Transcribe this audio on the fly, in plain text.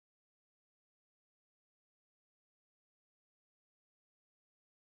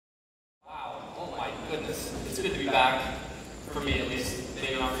goodness, it's good to be back, for me at least,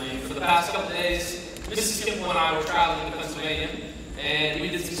 maybe not for you. For the past couple days, Mrs. Kimpel and I were traveling to Pennsylvania, and we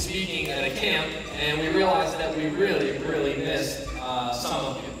did some speaking at a camp, and we realized that we really missed some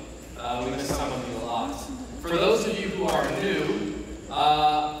of you. We missed some of you a lot. For those of you who are new,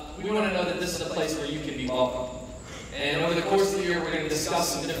 we want to know that this is a place where you can be welcome. And over the course of the year, we're going to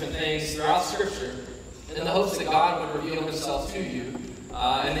discuss some different things throughout Scripture in the hopes that God would reveal Himself to you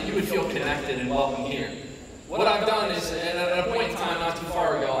and that you would feel connected and welcome here. What I've done is, at a point in time not too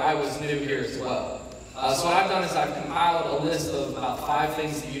far ago, I was new here as well. So what I've done is I've compiled a list of about 5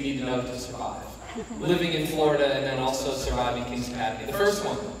 things that you need to know to survive. Living in Florida and then also surviving King's Academy. The first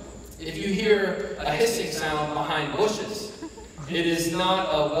one, if you hear a hissing sound behind bushes, it is not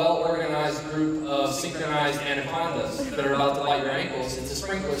a well-organized group of synchronized anacondas that are about to bite your ankles. It's a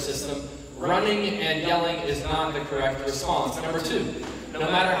sprinkler system. Running and yelling is not the correct response. Number 2, no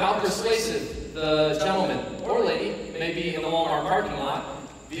matter how persuasive the gentleman or lady may be in the Walmart parking lot,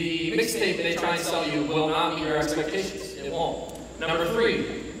 the mixtape they try and sell you will not meet your expectations. It won't. Number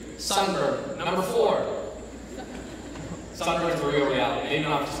 3, sunburn. Number 4, sunburn's a real reality, maybe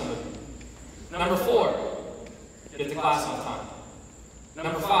not for some of you. Number 4, get to class on time.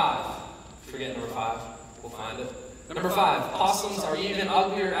 Number 5, forget number 5, we'll find it. Number 5, possums are even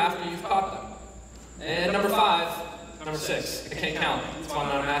uglier after you've caught them. And number 6, I can't count, it's one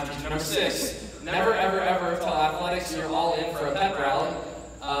on a math teacher. Number 6, never ever tell athletics you're all in for a pep rally.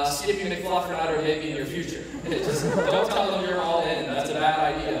 Skippy McFluffernutter may be in your future. Just don't tell them you're all in, that's a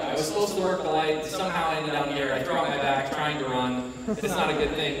bad idea. I was supposed to work the light, somehow I ended down here, I threw out my back trying to run. It's not a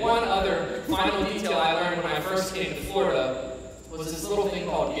good thing. One other final detail I learned when I first came to Florida was this little thing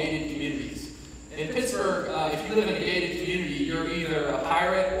called gated communities. In Pittsburgh, if you live in a gated community, you're either a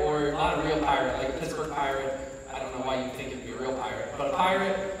pirate or not a real pirate, like a Pittsburgh pirate. I don't know why you think it'd be a real pirate, but a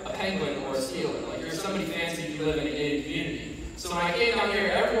pirate, a penguin, or a sealer. Like you're somebody fancy if you live in a gated community. So when I came down here,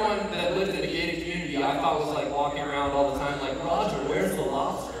 everyone that lived in a gated community I thought was like walking around all the time like, Roger, where's the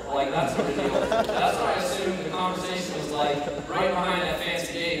lobster? Like that sort of deal. That's what I assumed the conversation was like right behind that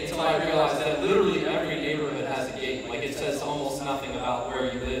fancy gate until I realized that literally every neighborhood has a gate. Like it says almost nothing about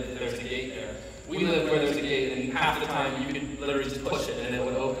where you live, there's a gate there. We live where there's a gate, and half the time you could literally just push it and it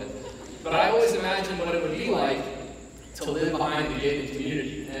would open. But I always imagined what it would be like to live behind the gated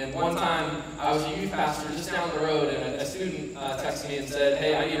community. And one time, I was a youth pastor just down the road, and a student texted me and said,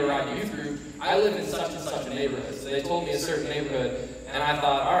 hey, I need a ride to youth group. I live in such and such a neighborhood. So they told me a certain neighborhood, and I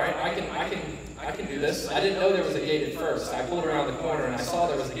thought, all right, I can do this. I didn't know there was a gate at first. I pulled around the corner, and I saw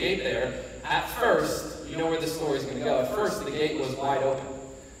there was a gate there. At first, you know where this story's going to go. At first, the gate was wide open.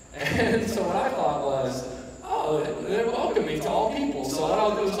 And so what I thought was, oh, they're welcoming to all people. So what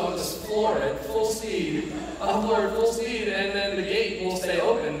I'll do is I'll just floor it, full speed. I'll floor it full speed, and then the gate will stay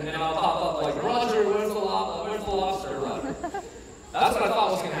open, and I'll pop up like, Roger, where's the lobster, Roger? That's what I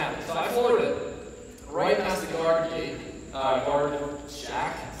thought was going to happen. So I floored it right past the guard gate, guard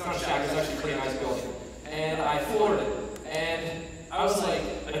shack. It's not a shack, it's actually a pretty nice building. And I floored it. And I was like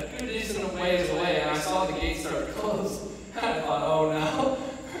a good decent ways away, and I saw the gate start to close. And I thought, oh no.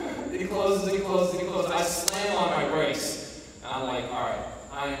 It closes. I slam on my brakes. And I'm like, all right,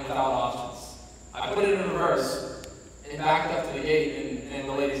 I am without options. I put it in reverse and backed up to the gate, and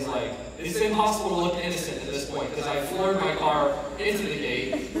the lady's like, it's impossible to look innocent at this point because I floored my car into the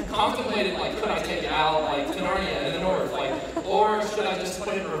gate, contemplated, like, could I take it out, like, to Narnia in the north, like, or should I just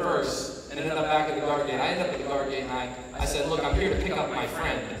put it in reverse and end up back at the guard gate? I ended up at the guard gate, and I said, look, I'm here to pick up my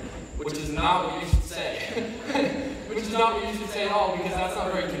friend, which is not what you should say. Which is not what you should say at all, because that's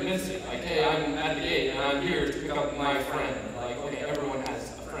not very convincing. Like, hey, I'm at the gate, and I'm here to pick up my friend. Like, okay, everyone has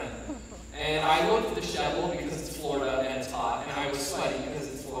a friend. And I looked disheveled because it's Florida and it's hot, and I was sweaty because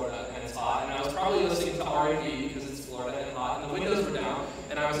it's Florida and it's hot, and I was probably listening to R&B because it's Florida and hot, and the windows were down,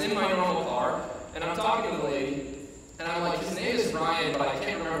 and I was in my normal car, and I'm talking to the lady, and I'm like, his name is Ryan, but I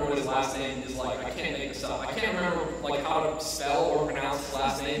can't remember what his last name is like. I can't make this up. I can't remember like how to spell or pronounce his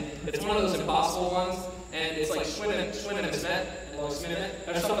last name. It's one of those impossible ones. And it's like Schwinn and Smet, or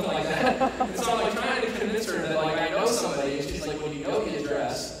something like that. And so I'm like trying to convince her that like I know somebody, and she's like, well, you know the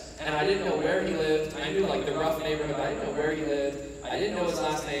address. And I didn't know where he lived. I knew like the rough neighborhood. I didn't know where he lived. I didn't know his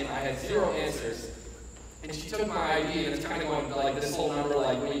last name. I had 0 answers. And she took my ID, and it's kind of going like this whole number,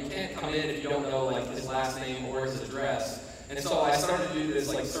 like, well, you can't come in if you don't know like his last name or his address. And so I started to do this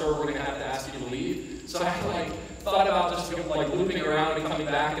like, sir, we're gonna have to ask you to leave. So I like thought about just like looping around and coming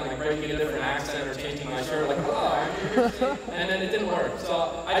back and like breaking a different accent or changing my shirt, like, oh, and then it didn't work.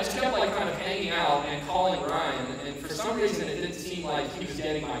 So I just kept like kind of hanging out and calling Ryan, and for some reason it didn't seem like he was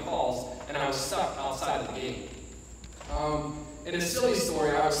getting my calls, and I was stuck outside of the gate. In a silly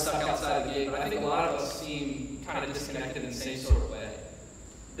story, I was stuck outside the gate, but I think a lot of us seem kind of disconnected in the same sort of way.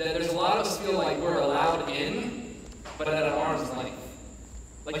 That there's a lot of us feel like we're allowed in, but at an arm's length.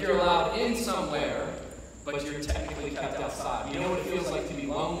 Like you're allowed in somewhere, but you're technically kept outside. You know what it feels like to be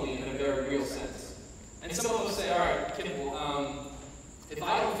lonely in a very real sense. And some of us say, all right, Kimpel, if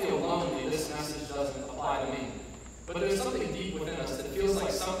I don't feel lonely, this message doesn't apply to me. But there's something deep within us that feels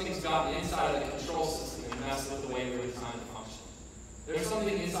like something's gotten inside of the control system and messed with the way we're designed to function. There's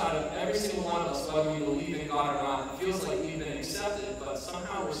something inside of every single one of us, whether we believe in God or not, it feels like we've been accepted, but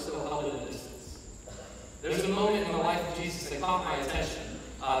somehow we're still held at a distance. There's a moment in the life of Jesus that caught my attention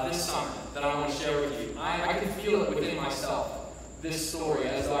this summer that I want to share with you. I can feel it within myself, this story,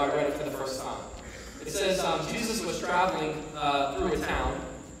 as though I read it for the first time. It says, Jesus was traveling through a town,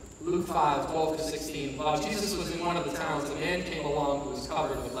 Luke 5, 12 to 16. While Jesus was in one of the towns, a man came along who was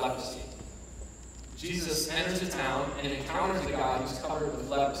covered with leprosy. Jesus enters the town and encounters a guy who's covered with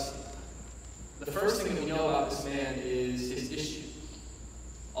leprosy. The first thing that we know about this man is his issue.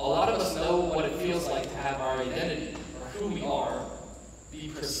 A lot of us know what it feels like to have our identity, or who we are, be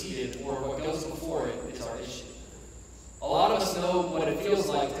preceded, or what goes before it is our issue. A lot of us know what it feels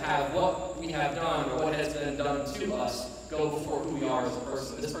like to have what we have done, or what has been done to us, go before who we are as a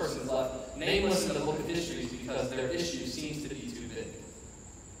person. This person is left nameless in the book of histories because their issue seems to be too big.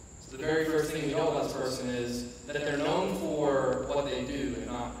 So the very first thing we know about this person is that they're known for what they do and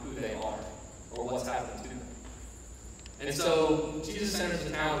not who they are, or what's happened to them. And so Jesus enters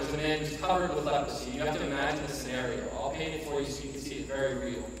the town. There's a man who's covered with leprosy. You have to imagine the scenario. I'll paint it for you so you can see it very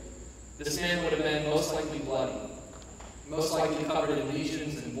real. This man would have been most likely bloody, most likely covered in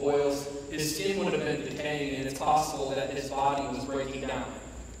lesions and boils. His skin would have been decaying, and it's possible that his body was breaking down.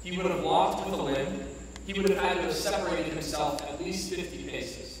 He would have walked with a limp. He would have had to have separated himself at least 50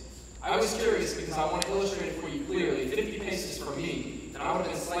 paces. I was curious because I want to illustrate it for you clearly. 50 paces for me, and I would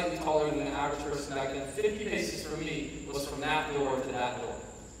have been slightly taller than the average person back then. 50 paces for me was from that door to that door,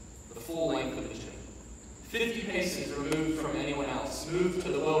 the full length of the gym. 50 paces removed from anyone else, moved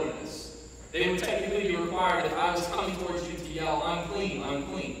to the wilderness. They would technically be required, if I was coming towards you, to yell, unclean,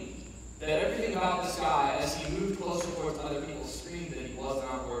 unclean. That everything about this guy, as he moved closer towards other people, screamed that he was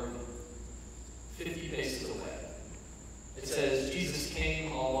not worthy. 50 paces away. It says, Jesus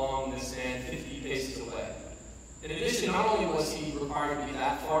came along this man 50 paces away. In addition, not only was he required to be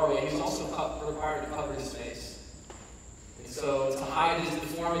that far away, he was also required to cover his face. And so, to hide his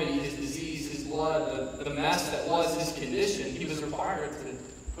deformity, his disease, his blood, the mess that was his condition, he was required to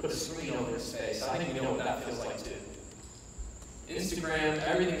put a screen over his face. I think we know what that feels like too. Instagram,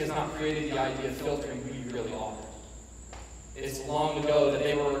 everything has not created the idea of filtering who you really are. It's long ago that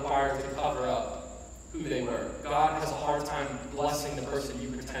they were required to cover up who they were. God has a hard time blessing the person you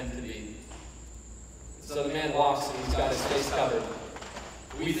pretend to be. So the man walks and he's got his face covered.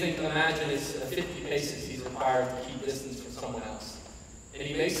 We think, imagine it's 50 paces he's required to keep distance from someone else. And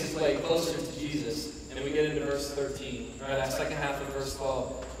he makes his way closer to Jesus. And we get into verse 13, right, that second half of verse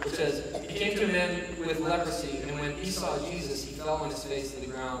 12, which says, he came to a man with leprosy, and when he saw Jesus, he fell on his face to the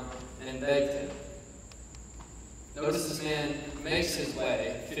ground and begged him. Notice this man makes his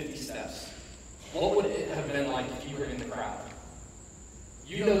way 50 steps. What would it have been like if you were in the crowd?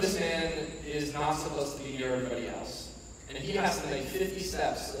 You know this man is not supposed to be near everybody else. And he has to make 50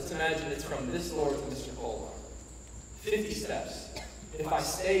 steps. Let's imagine it's from this door to Mr. Cola. 50 steps. If I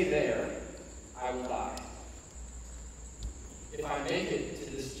stay there, I will die. If I make it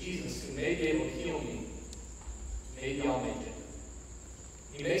to this Jesus who may be able to heal me, maybe I'll make it.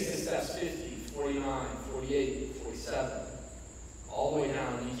 He makes the steps 50, 49, 48, 47, all the way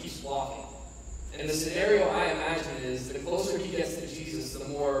down, and he keeps walking. And the scenario I imagine is the closer he gets to Jesus, the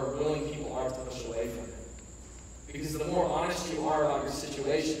more willing people are to push away from him. Because the more honest you are about your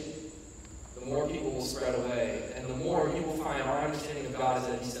situation, the more people will spread away, and the more you will find our understanding of God is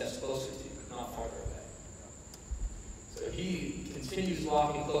that he steps closer to you, but not farther away. So he continues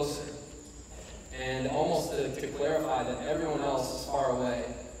walking closer, and almost to clarify that everyone else is far away,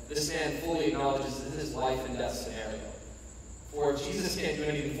 this man fully acknowledges this is his life and death scenario. For if Jesus can't do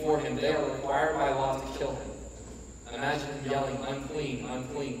anything for him, they are required by law to kill him. Imagine him yelling, unclean,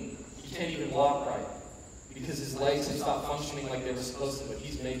 unclean. He can't even walk right, because his legs have stopped functioning like they were supposed to, but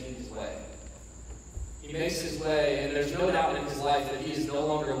he's making his way. He makes his way, and there's no doubt in his life that he is no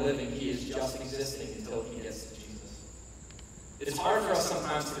longer living, he is just existing until he gets to Jesus. It's hard for us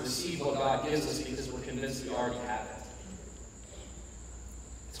sometimes to receive what God gives us because we're convinced we already have it.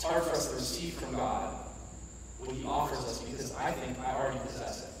 It's hard for us to receive from God what he offers us because I think I already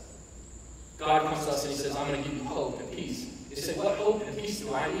possess it. God comes to us and he says, I'm going to give you hope and peace. You say, what hope and peace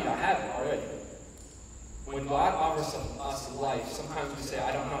do I need? I have it already. When God offers us life, sometimes we say,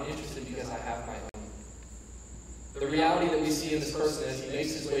 I'm not interested because I have my own. The reality that we see in this person as he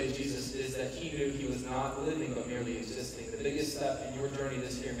makes his way to Jesus is that he knew he was not living but merely existing. The biggest step in your journey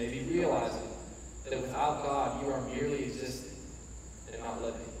this year may be realizing that without God, you are merely existing and not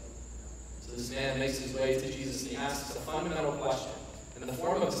living. So this man makes his way to Jesus and he asks a fundamental question in the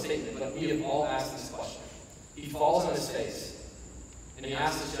form of a statement, but we have all asked this question. He falls on his face and he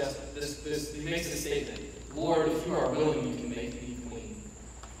asks us he makes a statement, Lord, if you are willing, you can make me clean.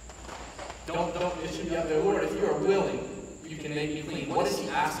 It should be up there, Lord, if you are willing, you can make me clean. What is he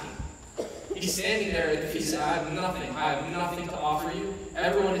asking? He's standing there and he says, I have nothing to offer you.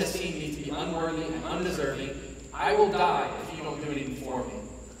 Everyone has seen me to be unworthy and undeserving. I will die if you don't do anything for me,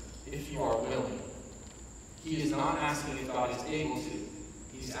 if you are willing. He is not asking if God is able to.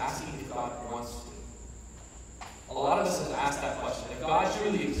 He's asking if God wants to. A lot of us have asked that question. If God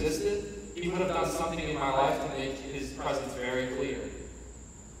truly existed, he would have done something in my life to make his presence very clear.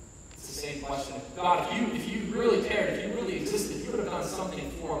 It's the same question. God, if you really cared, if you really existed, you would have done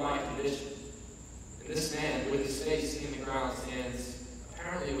something for my condition. And this man, with his face in the ground, stands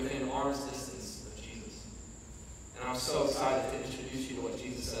apparently within arm's distance of Jesus. And I'm so excited to introduce you to what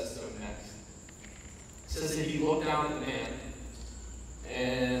Jesus says to him next. It says that he looked down at the man,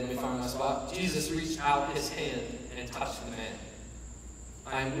 and we find my spot. Jesus reached out his hand and touched the man.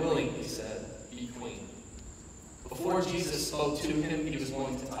 I am willing, he said, be clean. Before Jesus spoke to him, he was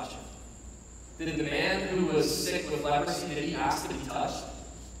willing to touch him. Did the man who was sick with leprosy, did he ask to be touched?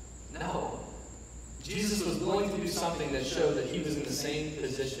 No. Jesus was willing to do something that showed that he was in the same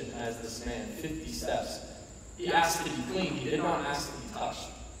position as this man, 50 steps. He asked to be clean. He did not ask to be touched.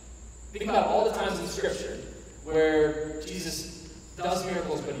 Think about all the times in Scripture where Jesus does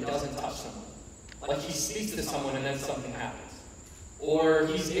miracles, but he doesn't touch someone. Like he speaks to someone and then something happens. Or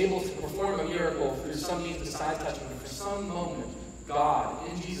he's able to perform a miracle through some means besides touching, but for some moment, God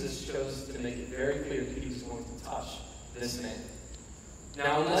in Jesus chose to make it very clear that he was going to touch this man.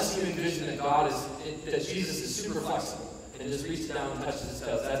 Now, unless you envision that Jesus is super flexible and just reaches down and touches his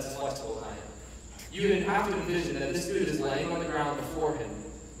toes, that's as flexible as I am. You would have to envision that this dude is laying on the ground before him.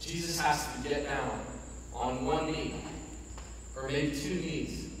 Jesus has to get down on one knee, or maybe two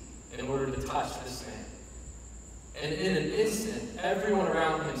knees, in order to touch this man. And in an instant, everyone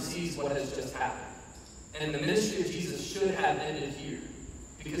around him sees what has just happened. And the ministry of Jesus should have ended here.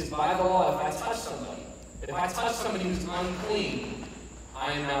 Because by the law, if I touch somebody who's unclean,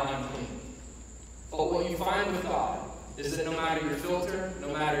 I am now unclean. But what you find with God is that no matter your filter, no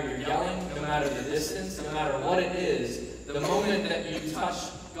matter your yelling, no matter the distance, no matter what it is, the moment that you touch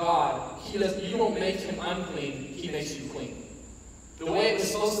God, you don't make him unclean, he makes you clean. The way it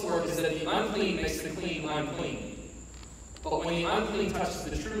was supposed to work is that the unclean makes the clean unclean. But when the unclean touches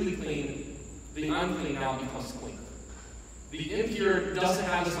the truly clean, the unclean now becomes clean. The impure doesn't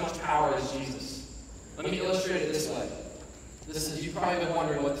have as much power as Jesus. Let me illustrate it this way. You've probably been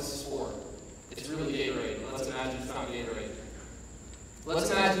wondering what this is for. It's really Gatorade. Let's imagine it's not Gatorade. Let's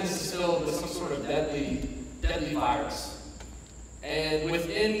imagine this is filled with some sort of deadly virus. And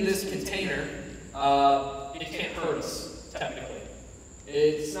within this container, it can't hurt us, technically.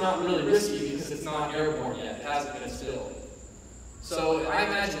 It's not really risky because it's not airborne yet. It hasn't been instilled. So I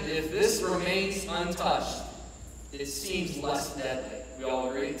imagine if this remains untouched, it seems less deadly. We all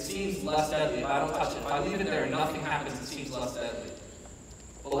agree? It seems less deadly if I don't touch it. If I leave it there and nothing happens, it seems less deadly.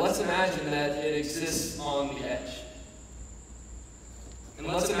 But let's imagine that it exists on the edge. And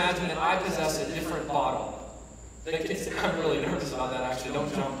let's imagine that I possess a different bottle. I'm really nervous about that, actually.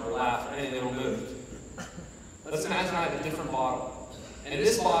 Don't jump or laugh or anything, it'll move. Let's imagine I have a different bottle. And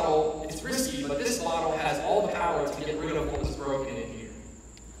this bottle, it's risky, but this bottle has all the power to get rid of what was broken in here.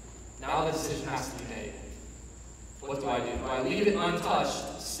 Now the decision has to be made. What do? Do I leave it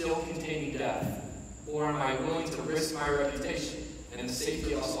untouched, still containing death? Or am I willing to risk my reputation and the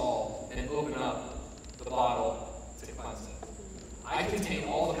safety of us all and open up the bottle to cleanse it? I contain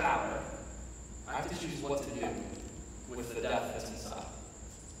all the power. I have to choose what to do with the death that's inside.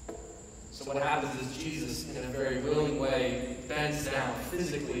 So what happens is Jesus, in a very willing way, bends down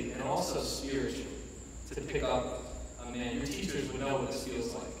physically and also spiritually to pick up a man. Your teachers would know what this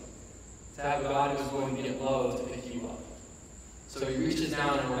feels like. To have a God who is willing to get low to pick you up. So he reaches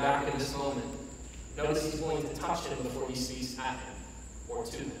down, and we're back in this moment. Notice he's willing to touch him before he speaks at him or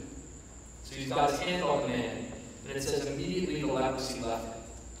to him. So he's got his hand on the man, and it says immediately the leprosy left him.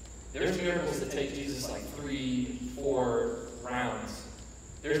 There's miracles that take Jesus like 3-4 rounds.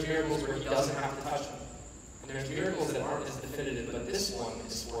 There's miracles where he doesn't have to touch him. And there's miracles that aren't as definitive, but this one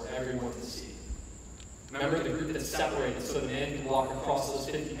is for everyone to see. Remember the group that's separated so the man can walk across those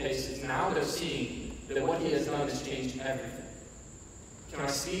 50 paces. Now they're seeing that what he has done has changed everything? Can I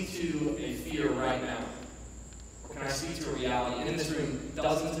speak to a fear right now? Or can I speak to a reality? And in this room,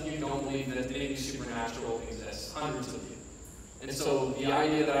 dozens of you don't believe that anything supernatural exists. Hundreds of you. And so the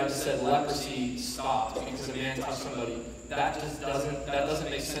idea that I just said leprosy stopped because a man touched somebody, that doesn't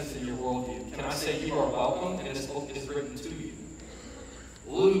make sense in your worldview. Can I say you are welcome, and this book is written to you?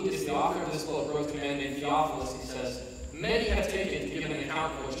 Luke is the author of this book, wrote to a man named Theophilus. He says, many have taken to give an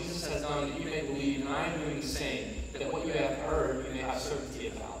account of what Jesus has done, that you may believe, and I am doing the same, that what you have heard you may have certainty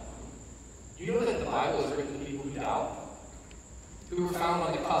about. Do you know that the Bible is written to people who doubt? Who were found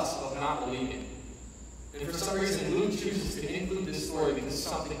on the cusp of not believing? And for some reason, Luke chooses to include this story because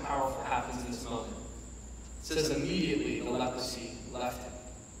something powerful happens in this moment. It says, immediately the leprosy left him.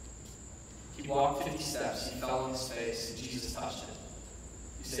 He walked 50 steps, he fell on his face, and Jesus touched him.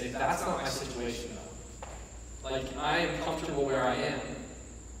 You say, that's not my situation, though. Like, I am comfortable where I am,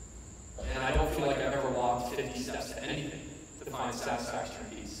 and I don't feel like I've ever walked 50 steps to anything to find satisfaction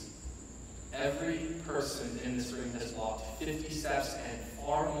or peace. Every person in this room has walked 50 steps and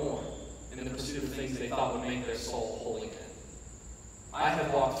far more in the pursuit of things they thought would make their soul whole again. I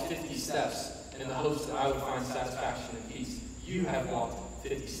have walked 50 steps in the hopes that I would find satisfaction and peace. You have walked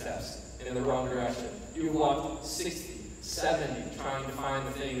 50 steps in the wrong direction. You have walked 60, 70 trying to find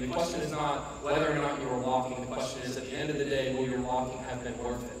the thing. The question is not whether or not you are walking. The question is, at the end of the day, will your walking have been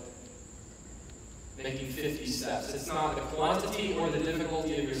worth it? Making 50 steps. It's not the quantity or the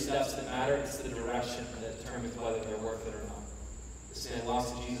difficulty of your steps that matter. It's the direction that determines whether they're worth it or not. This man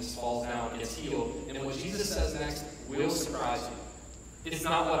walks to Jesus, falls down, gets healed. And what Jesus says next will surprise you. It's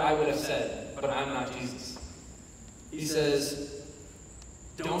not what I would have said, but I'm not Jesus. He says,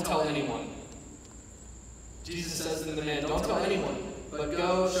 don't tell anyone. Jesus says to the man, don't tell anyone, but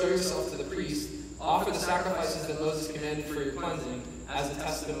go show yourself to the priest, offer the sacrifices that Moses commanded for your cleansing as a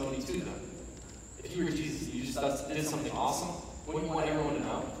testimony to them. If you were Jesus, you just did something awesome, wouldn't you want everyone to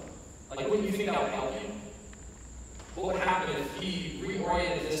know? Like, wouldn't you think that would help you? What would happen if he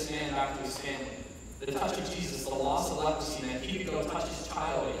reoriented this man back to his family? The touch of Jesus, the loss of leprosy, man, he could go touch his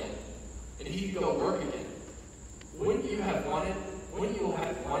child again, and he could go work again. Wouldn't you have wanted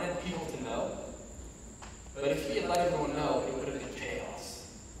people to know? But if he had let everyone know, it would have been chaos.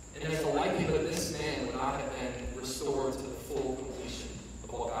 And there's a likelihood this man would not have been restored to the full completion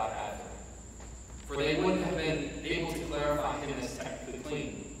of what God had for him. For they wouldn't have been able to clarify him as technically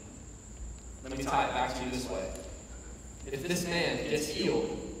clean. Let me tie it back to you this way. If this man gets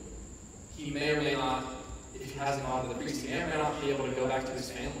healed, he may or may not, if he hasn't gone to the priest, he may or may not be able to go back to his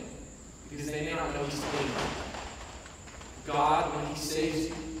family. Because they may not know he's clean. God, when he saves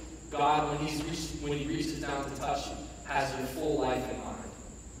you, God, when he reaches down to touch you, has your full life in mind.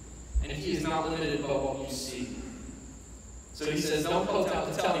 And he is not limited by what you see. So he says, don't go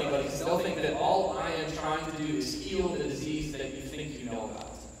tell anybody, because they'll think that all I am trying to do is heal the disease that you think you know about.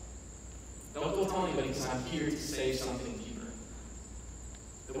 Don't go tell anybody, because I'm here to say something deeper.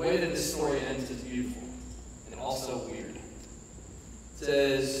 The way that this story ends is beautiful, and also weird. It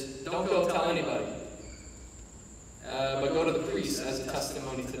says, don't go tell anybody, but go to the priest as a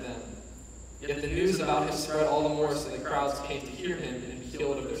testimony to them. Yet the news about him spread all the more, so the crowds came to hear him and be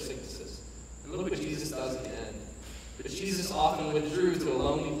healed of their sicknesses. And look what Jesus does at the end. But Jesus often withdrew to a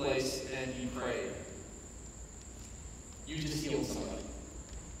lonely place and he prayed. You just healed somebody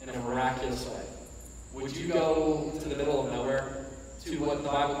in a miraculous way. Would you go to the middle of nowhere, to what the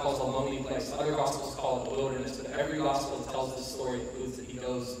Bible calls a lonely place? Other gospels call it the wilderness, but every gospel that tells this story includes that he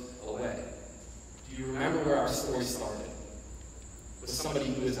goes away. Do you remember where our story started? With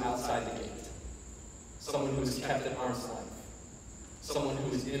somebody who is outside the gate. Someone who is kept at arm's length. Someone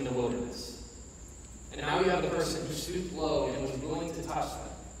who is in the wilderness. And now you have the person who stooped low and was willing to touch them,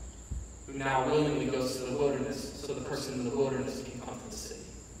 who now willingly goes to the wilderness so the person in the wilderness can come to the city.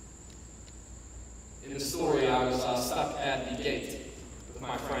 In the story, I was stuck at the gate with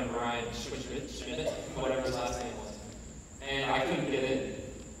my friend Ryan Schmidt, whatever his last name was, and I couldn't get in.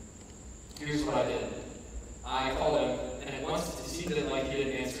 Here's what I did. I called him, and at once to see that he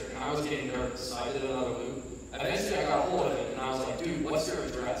didn't answer, and I was getting nervous, so I did another loop. Eventually I got a hold of him, and I was like, dude, what's your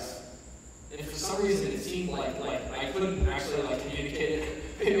address? And for some reason, it seemed like I couldn't actually communicate it.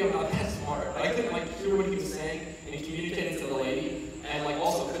 Maybe I'm not that smart. I couldn't hear what he was saying, and he communicated to the lady, and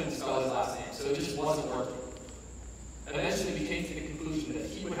also couldn't spell his last name, so it just wasn't working. And eventually we came to the conclusion that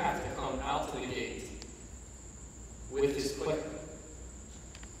he would have to come out to the gate with his clicker.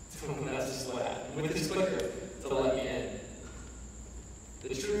 That's just what happened. With his clicker to let me in.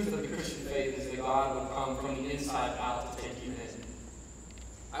 The truth of the Christian faith is that God would come from the inside out to take you in.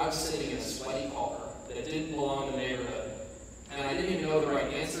 I was sitting in a sweaty car that didn't belong in the neighborhood, and I didn't even know the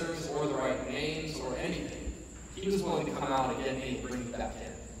right answer answers or the right names or anything. He was willing to come out and get me and bring me back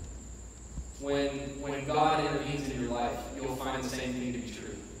in. When God intervenes in your life, you'll find the same thing to be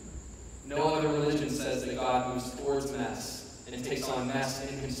true. No other religion says that God moves towards mess and takes on mess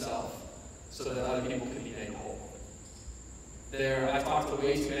in himself so that other people can be made whole. I've talked to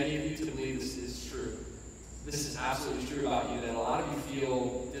way too many of you to believe this is true. This is absolutely true about you, that a lot of you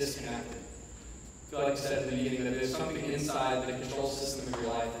feel disconnected. I feel like I said at the beginning that there's something inside the control system of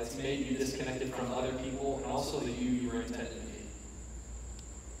your life that's made you disconnected from other people and also the you were intended to be.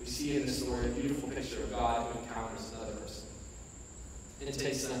 We see in this story a beautiful picture of God who encounters another person. It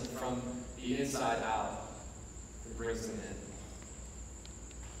takes them from the inside out and brings them in.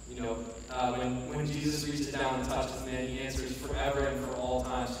 You know, when Jesus reaches down and touches man, he answers forever and for all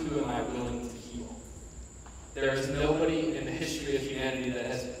times, who am I willing to heal? There is nobody in the history of humanity that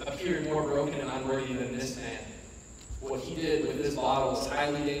has appeared more broken and unworthy than this man. What he did with this bottle is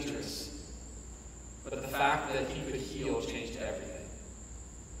highly dangerous. But the fact that he could heal changed everything.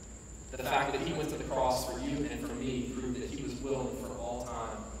 The fact that he went to the cross for you and for me proved that he was willing for all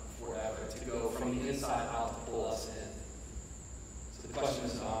time, forever, to go from the inside out to pull us in. So the question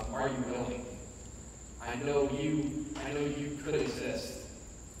is, are you willing? I know you could exist,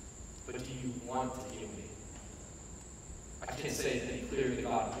 but do you want to heal me? I can't say it any clearer that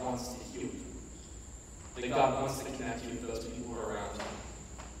God wants to heal you. That God wants to connect you with those people who are around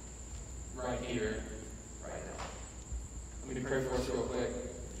you. Right here, right now. Let me pray for us real quick,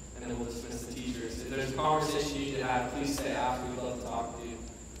 and then we'll dismiss the teachers. If there's a conversation you need to have, please stay after. We'd love to talk with you.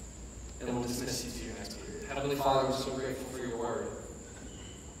 And then we'll dismiss you to your next period. Heavenly Father, we're so grateful for your word.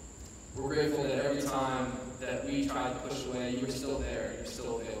 We're grateful that every time that we tried to push away, you were still there. You were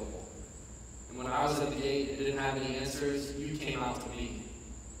still available. And when I was at the gate and didn't have any answers, you came out to me.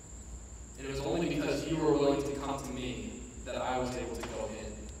 And it was only because you were willing to come to me that I was able to go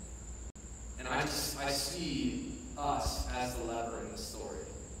in. And I see us as the lever in this story.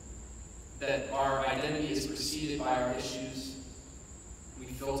 That our identity is preceded by our issues. We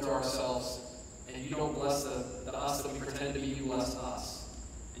filter ourselves, and you don't bless the us that we pretend to be, you bless us.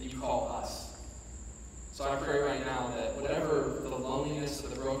 And you call us. So I pray right now that whatever the loneliness or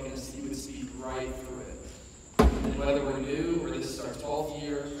the brokenness, you would speak right through it. And whether we're new or this is our 12th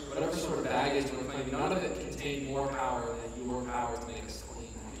year, whatever sort of baggage we're claiming, none of it contained more power than your power to make us clean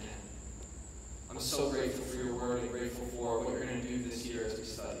again. I'm so grateful for your word and grateful for what you're going to do this year as we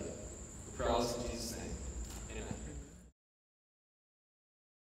study it. We pray all this in Jesus'